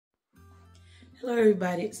Hello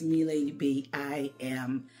everybody, it's me, Lady B.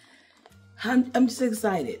 I'm just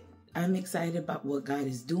excited. I'm excited about what God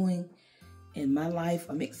is doing in my life.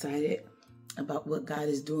 I'm excited about what God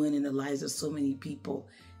is doing in the lives of so many people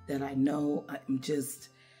that I know. I'm just,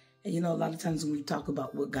 a lot of times when we talk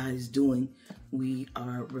about what God is doing, we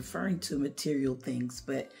are referring to material things,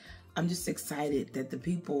 but I'm just excited that the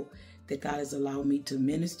people that God has allowed me to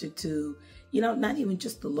minister to, not even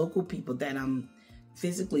just the local people that I'm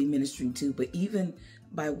physically ministering to, but even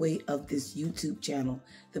by way of this YouTube channel,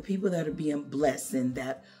 the people that are being blessed and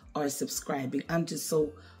that are subscribing. I'm just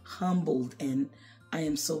so humbled and I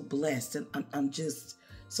am so blessed, and I'm just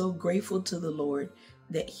so grateful to the Lord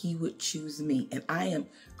that He would choose me. And I am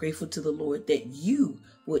grateful to the Lord that you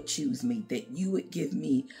would choose me, that you would give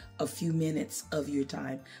me a few minutes of your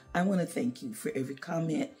time. I want to thank you for every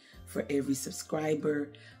comment, for every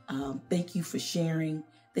subscriber. Thank you for sharing.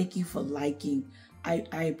 Thank you for liking.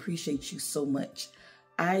 I appreciate you so much.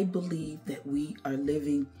 I believe that we are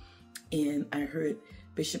living in, I heard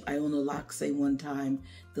Bishop Iona Locke say one time,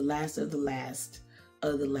 the last of the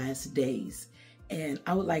last days. And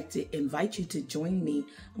I would like to invite you to join me.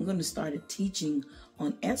 I'm going to start a teaching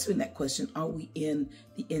on answering that question. Are we in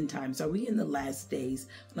the end times? Are we in the last days?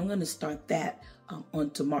 And I'm going to start that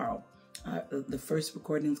on tomorrow. The first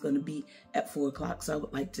recording is going to be at 4 o'clock. So I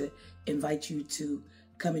would like to invite you to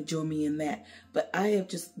come and join me in that. But I have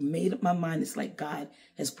just made up my mind. It's like God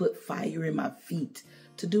has put fire in my feet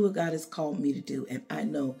to do what God has called me to do. And I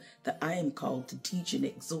know that I am called to teach and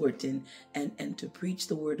exhort and to preach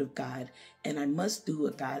the word of God. And I must do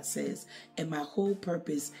what God says. And my whole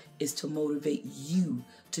purpose is to motivate you,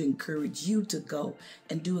 to encourage you to go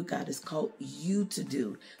and do what God has called you to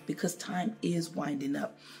do, because time is winding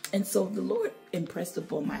up. And so the Lord impressed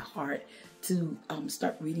upon my heart to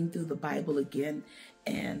start reading through the Bible again.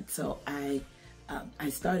 And so I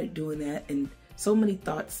started doing that, and so many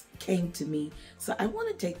thoughts came to me. So I want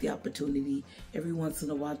to take the opportunity every once in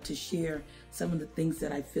a while to share some of the things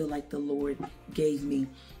that I feel like the Lord gave me.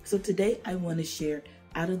 So today I want to share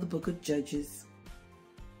out of the book of Judges,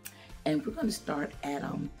 and we're going to start at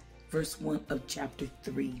verse 1 of chapter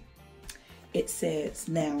 3. It says,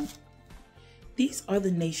 "Now these are the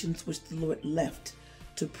nations which the Lord left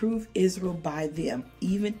to prove Israel by them,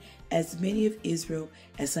 even as many of Israel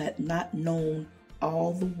as had not known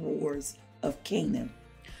all the wars of Canaan,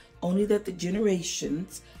 only that the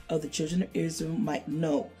generations of the children of Israel might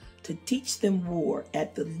know, to teach them war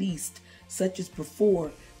at the least, such as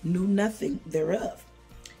before knew nothing thereof,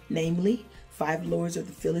 namely 5 lords of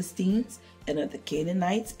the Philistines, and of the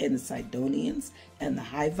Canaanites, and the Sidonians, and the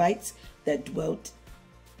Hivites that dwelt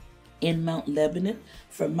in Mount Lebanon,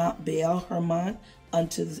 from Mount Baal Hermon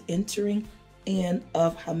unto the entering in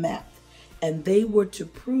of Hamath. And they were to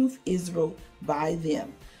prove Israel by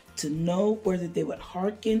them, to know whether they would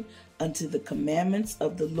hearken unto the commandments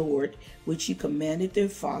of the Lord, which He commanded their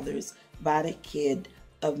fathers by the hand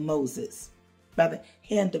of Moses. And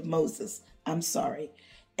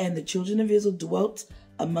the children of Israel dwelt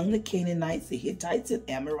among the Canaanites, the Hittites, and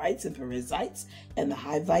Amorites, and Perizzites, and the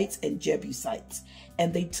Hivites, and Jebusites.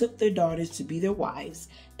 And they took their daughters to be their wives,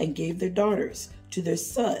 and gave their daughters to their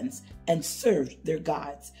sons, and served their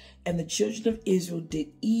gods. And the children of Israel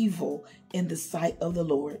did evil in the sight of the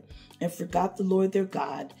Lord, and forgot the Lord their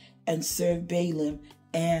God, and served Baalim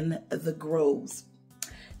and the groves."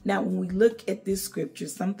 Now, when we look at this scripture,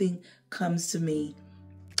 something comes to me.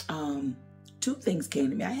 Two things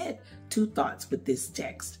came to me. I had two thoughts with this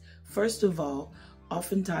text. First of all,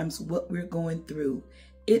 oftentimes what we're going through,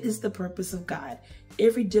 it is the purpose of God.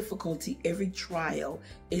 Every difficulty, every trial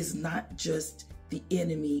is not just the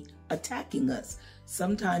enemy attacking us.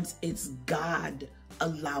 Sometimes it's God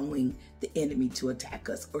allowing the enemy to attack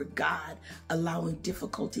us, or God allowing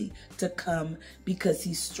difficulty to come because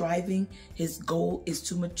He's striving. His goal is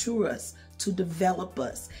to mature us, to develop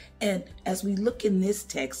us. And as we look in this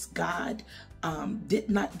text, God did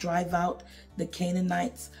not drive out the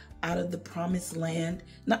Canaanites out of the promised land,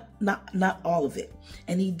 not all of it.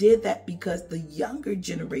 And He did that because the younger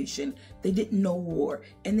generation, they didn't know war,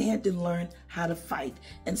 and they had to learn how to fight.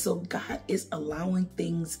 And so God is allowing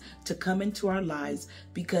things to come into our lives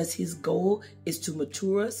because His goal is to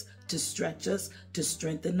mature us, to stretch us, to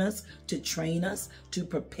strengthen us, to train us, to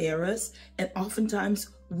prepare us. And oftentimes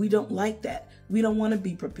we don't like that. We don't want to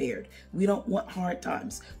be prepared. We don't want hard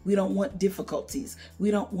times. We don't want difficulties. We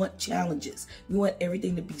don't want challenges. We want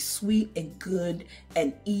everything to be sweet and good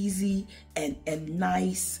and easy and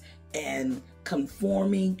nice and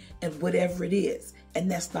conforming and whatever it is. And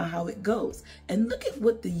that's not how it goes. And look at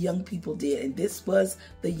what the young people did. And this was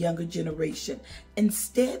the younger generation.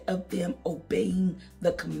 Instead of them obeying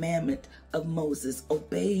the commandment of Moses,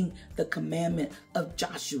 obeying the commandment of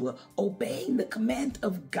Joshua, obeying the command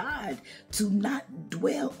of God to not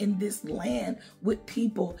dwell in this land with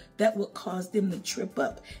people that would cause them to trip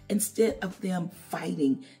up. Instead of them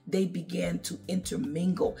fighting, they began to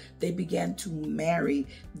intermingle. They began to marry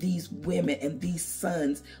these women and these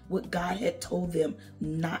sons, what God had told them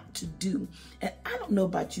not to do. And I don't know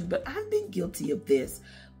about you, but I've been guilty of this.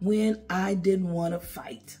 When I didn't want to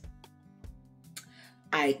fight,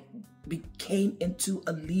 I became into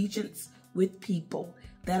allegiance with people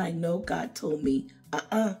that I know God told me,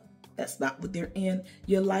 that's not what they're in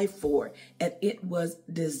your life for. And it was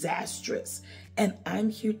disastrous. And I'm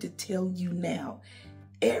here to tell you now,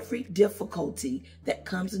 every difficulty that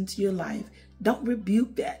comes into your life, don't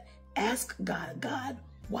rebuke that. Ask God, God,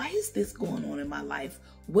 why is this going on in my life?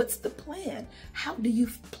 What's the plan? How do you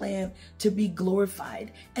plan to be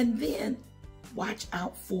glorified? And then watch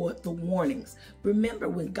out for the warnings. Remember,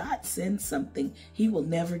 when God sends something, he will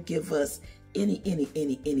never give us any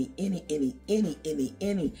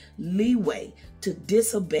leeway to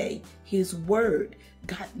disobey his word.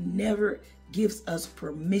 God never gives us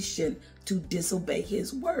permission to disobey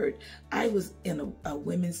his word. I was in a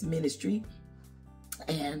women's ministry,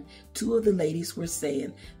 and two of the ladies were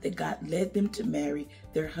saying that God led them to marry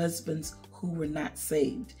their husbands who were not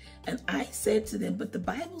saved. And I said to them, but the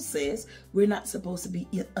Bible says we're not supposed to be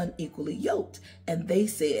unequally yoked. And they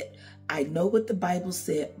said, I know what the Bible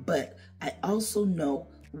said, but I also know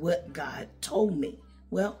what God told me.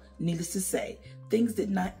 Well, needless to say, things did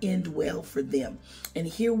not end well for them. And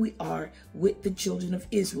here we are with the children of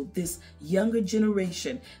Israel, this younger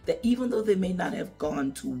generation that even though they may not have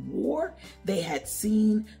gone to war, they had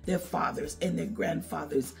seen their fathers and their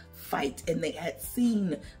grandfathers fight, and they had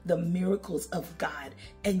seen the miracles of God.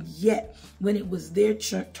 And yet, when it was their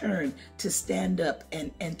turn to stand up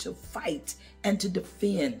and to fight and to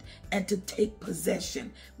defend and to take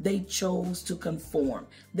possession, they chose to conform.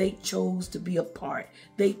 They chose to be a part.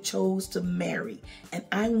 They chose to marry. And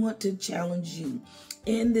I want to challenge you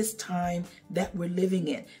in this time that we're living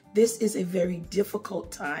in. This is a very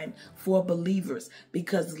difficult time for believers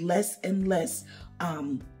because less and less,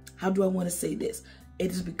 how do I want to say this?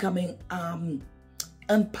 It is becoming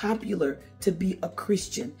unpopular to be a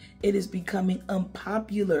Christian. It is becoming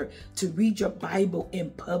unpopular to read your Bible in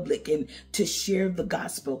public and to share the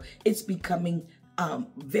gospel. It's becoming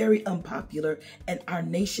very unpopular, and our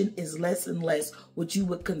nation is less and less what you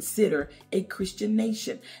would consider a Christian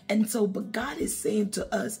nation. And so, but God is saying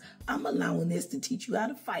to us, I'm allowing this to teach you how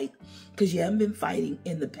to fight because you haven't been fighting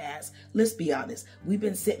in the past. Let's be honest. We've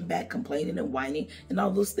been sitting back complaining and whining and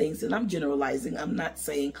all those things. And I'm generalizing. I'm not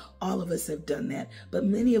saying all of us have done that, but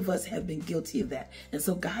many of us have been guilty of that. And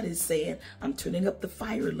so God is saying, I'm turning up the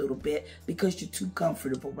fire a little bit because you're too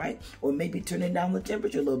comfortable, right? Or maybe turning down the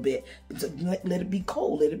temperature a little bit. Let it be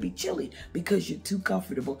cold. Let it be chilly because you're too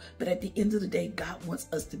comfortable. But at the end of the day, God wants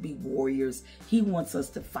us to be warriors. He wants us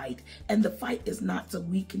to fight. And the fight is not so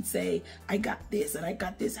we can say, I got this and I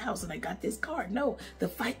got this house and I got this car. No, the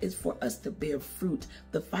fight is for us to bear fruit.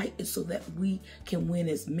 The fight is so that we can win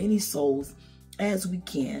as many souls as we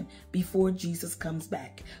can before Jesus comes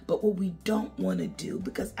back. But what we don't want to do,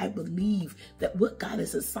 because I believe that what God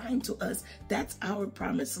has assigned to us, that's our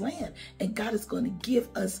promised land. And God is going to give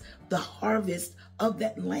us the harvest of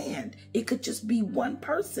that land. It could just be one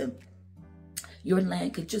person. Your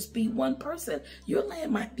land could just be one person. Your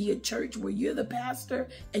land might be a church where you're the pastor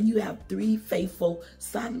and you have 3 faithful,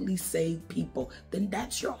 solidly saved people. Then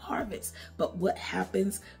that's your harvest. But what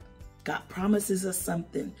happens? God promises us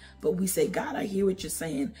something, but we say, God, I hear what you're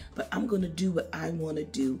saying, but I'm going to do what I want to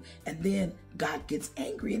do. And then God gets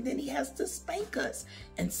angry and then he has to spank us.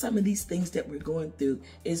 And some of these things that we're going through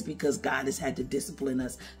is because God has had to discipline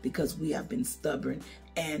us because we have been stubborn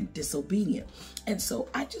and disobedient. And so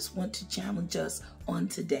I just want to challenge us on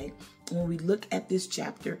today. When we look at this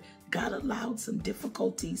chapter, God allowed some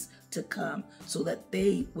difficulties to come so that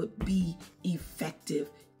they would be effective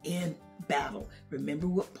in battle. Remember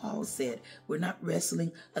what Paul said, we're not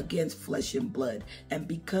wrestling against flesh and blood. And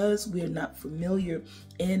because we're not familiar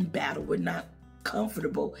in battle, we're not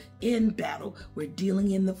comfortable in battle, we're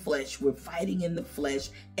dealing in the flesh, we're fighting in the flesh,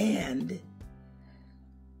 and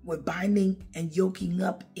we're binding and yoking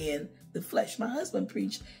up in the flesh. My husband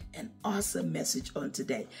preached an awesome message on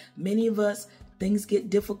today. Many of us, things get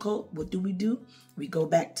difficult. What do? We go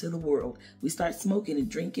back to the world. We start smoking and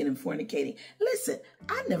drinking and fornicating. Listen,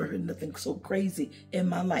 I never heard nothing so crazy in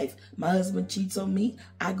my life. My husband cheats on me,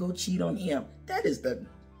 I go cheat on him. That is the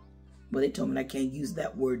Well, they told me I can't use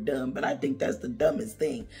that word dumb, but I think that's the dumbest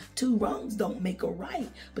thing. Two wrongs don't make a right.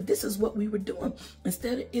 But this is what we were doing.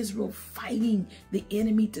 Instead of Israel fighting the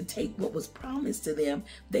enemy to take what was promised to them,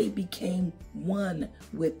 they became one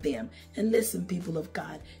with them. And listen, people of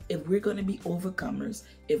God, if we're going to be overcomers,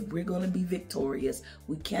 if we're going to be victorious,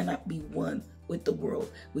 we cannot be one with the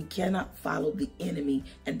world. We cannot follow the enemy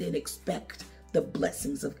and then expect the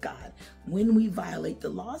blessings of God. When we violate the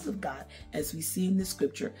laws of God, as we see in the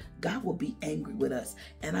scripture, God will be angry with us.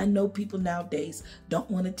 And I know people nowadays don't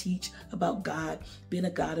want to teach about God being a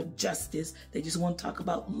God of justice. They just want to talk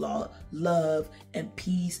about law, love, and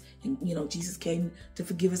peace. And, you know, Jesus came to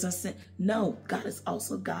forgive us our sin. No, God is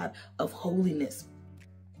also God of holiness.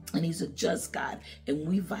 And he's a just God. And when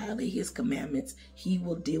we violate his commandments, he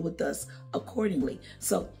will deal with us accordingly.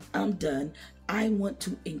 So I'm done. I want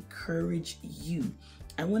to encourage you.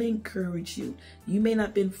 I want to encourage you. You may not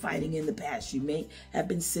have been fighting in the past. You may have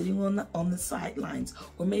been sitting on the sidelines,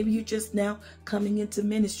 or maybe you're just now coming into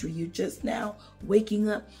ministry. You're just now waking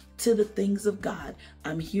up to the things of God.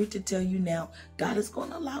 I'm here to tell you now, God is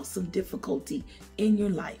going to allow some difficulty in your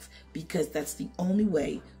life, because that's the only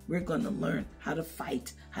way we're going to learn how to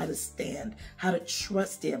fight, how to stand, how to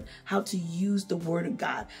trust him, how to use the word of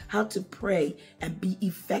God, how to pray and be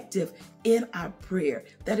effective in our prayer.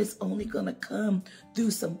 That is only going to come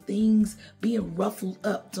through some things being ruffled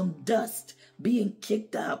up, some dust being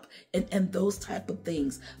kicked up, and those type of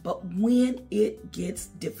things. But when it gets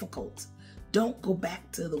difficult, don't go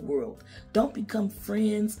back to the world. Don't become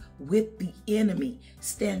friends with the enemy.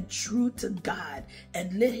 Stand true to God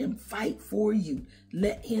and let him fight for you.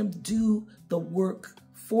 Let him do the work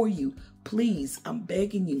for you. Please, I'm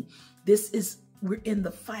begging you. We're in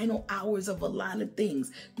the final hours of a lot of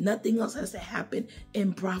things. Nothing else has to happen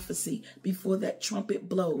in prophecy before that trumpet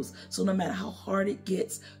blows. So no matter how hard it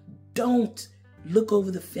gets, don't look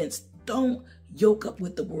over the fence. Don't yoke up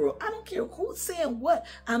with the world. I don't care who's saying what.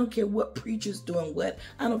 I don't care what preacher's doing what.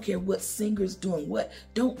 I don't care what singer's doing what.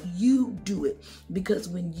 Don't you do it. Because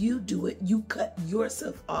when you do it, you cut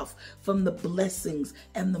yourself off from the blessings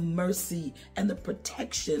and the mercy and the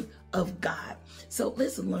protection of God. So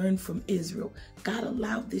let's learn from Israel. God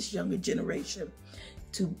allowed this younger generation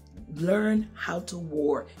to learn how to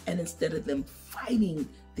war. And instead of them fighting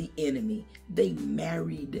the enemy, they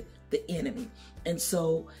married the enemy. And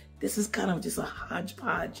so this is kind of just a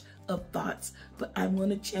hodgepodge of thoughts, but I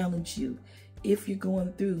want to challenge you. If you're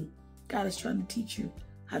going through, God is trying to teach you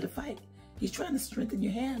how to fight. He's trying to strengthen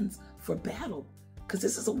your hands for battle, because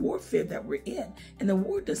this is a warfare that we're in, and the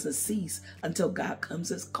war doesn't cease until God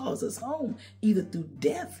comes and calls us home, either through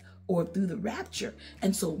death or through the rapture.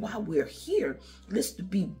 And so while we're here, let's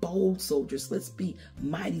be bold soldiers. Let's be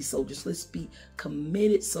mighty soldiers. Let's be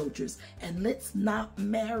committed soldiers. And let's not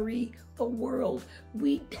marry the world.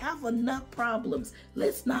 We have enough problems.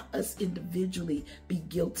 Let's not us individually be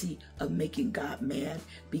guilty of making God mad,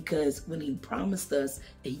 because when he promised us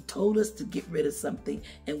and he told us to get rid of something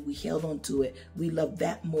and we held on to it, we love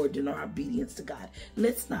that more than our obedience to God.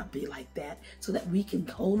 Let's not be like that, so that we can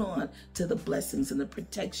hold on to the blessings and the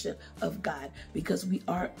protection of God, because we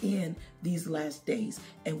are in these last days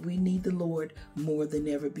and we need the Lord more than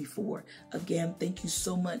ever before. Again, thank you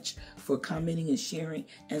so much for commenting and sharing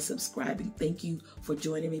and subscribing. Thank you for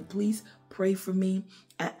joining me. Please pray for me.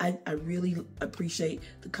 I really appreciate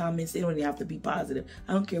the comments. They don't even have to be positive.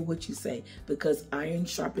 I don't care what you say, because iron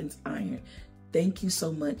sharpens iron. Thank you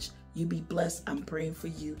so much. You be blessed. I'm praying for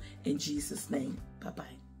you in Jesus' name.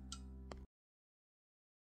 Bye-bye.